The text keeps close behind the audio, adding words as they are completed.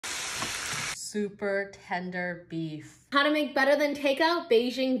super tender beef. How to make better than takeout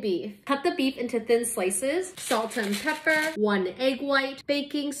Beijing beef. Cut the beef into thin slices, salt and pepper, 1 egg white,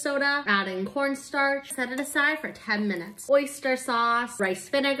 baking soda, add in cornstarch, set it aside for 10 minutes. Oyster sauce, rice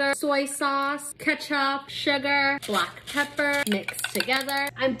vinegar, soy sauce, ketchup, sugar, black pepper, mix together.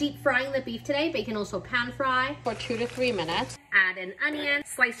 I'm deep frying the beef today, but you can also pan fry for 2 to 3 minutes. Add in onion,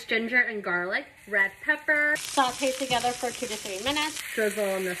 sliced ginger and garlic, red pepper, saute together for 2 to 3 minutes. Drizzle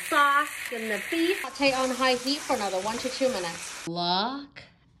in the sauce, in the beef, saute on high heat for another 1 to 2 minutes. Look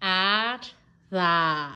at that.